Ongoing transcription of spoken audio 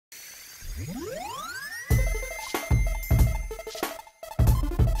Hey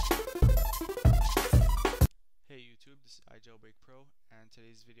YouTube, this is iJailbreak Pro, and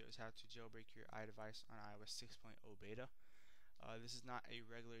today's video is how to jailbreak your iDevice on iOS 6.0 beta. This is not a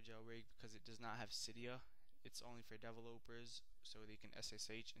regular jailbreak because it does not have Cydia. It's only for developers so they can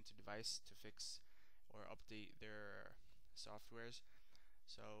SSH into device to fix or update their softwares.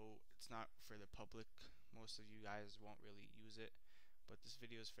 So it's not for the public. Most of you guys won't really use it, but this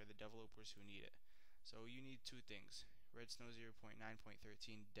video is for the developers who need it. So you need two things: Redsn 0.9.13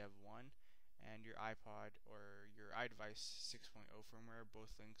 Dev 1 and your iPod or your iDevice 6.0 firmware.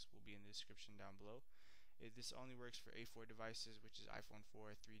 Both links will be in the description down below. This only works for A4 devices, which is iPhone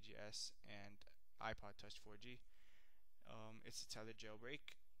 4, 3GS, and iPod Touch 4G. It's a tethered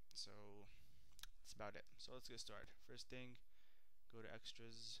jailbreak, so that's about it. So let's get started. First thing, go to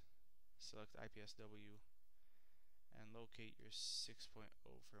Extras, select IPSW, and locate your 6.0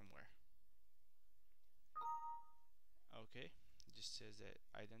 firmware. Okay, it just says that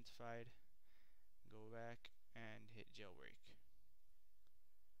identified. Go back and hit jailbreak.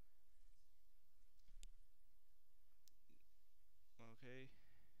 Okay.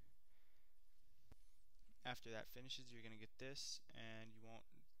 After that finishes, you're gonna get this, and you won't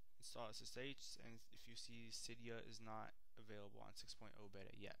install SSH. And if you see Cydia is not available on 6.0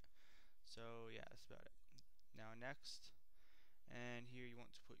 beta yet, so yeah, that's about it. Now next, and here you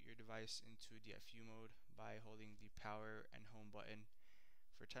want to put your device into DFU mode by holding the power and home button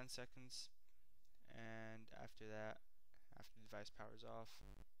for 10 seconds. And after that, after the device powers off,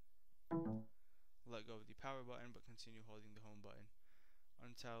 let go of the power button but continue holding the home button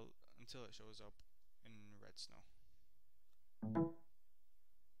until it shows up in Redsn.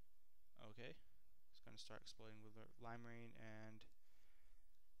 Okay, it's going to start exploding with lime rain and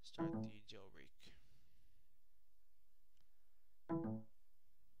start the jailbreak.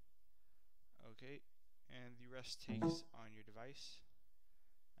 Okay, and the rest takes on your device.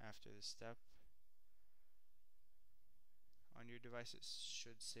 After this step, on your device it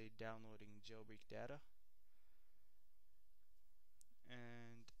should say downloading jailbreak data,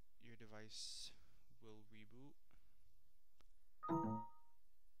 and your device will reboot.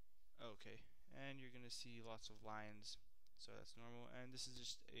 Okay, and you're gonna see lots of lines, so that's normal, and this is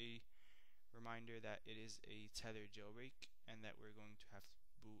just a reminder that it is a tethered jailbreak and that we're going to have to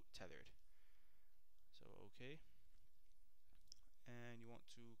boot tethered. So okay, and you want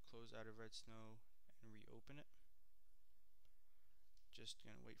to close out of Redsn and reopen it. Just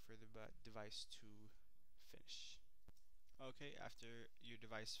gonna wait for the device to finish. Okay, after your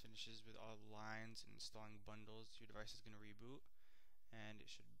device finishes with all the lines and installing bundles, your device is gonna reboot and it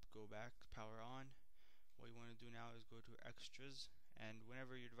should go back, power on. What you want to do now is go to Extras, and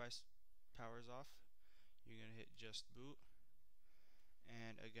whenever your device powers off, you're gonna hit just boot,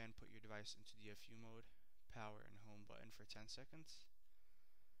 and again put your device into DFU mode, power and home button for 10 seconds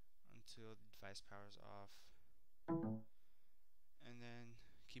until the device powers off, and then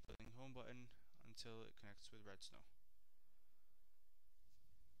keep hitting home button until it connects with Redsn.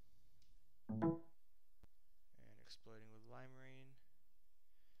 And exploding with lime rain.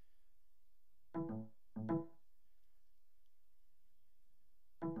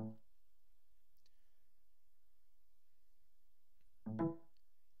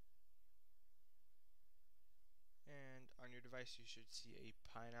 And on your device you should see a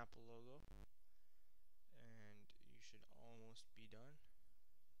pineapple logo, and you should almost be done.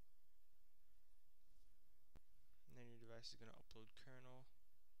 And then your device is going to upload kernel,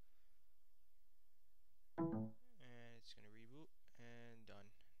 and it's going to reboot, and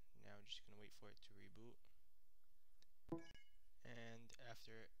done. Now we're just going to wait for it to reboot, and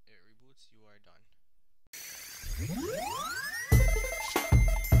after it reboots, you are done.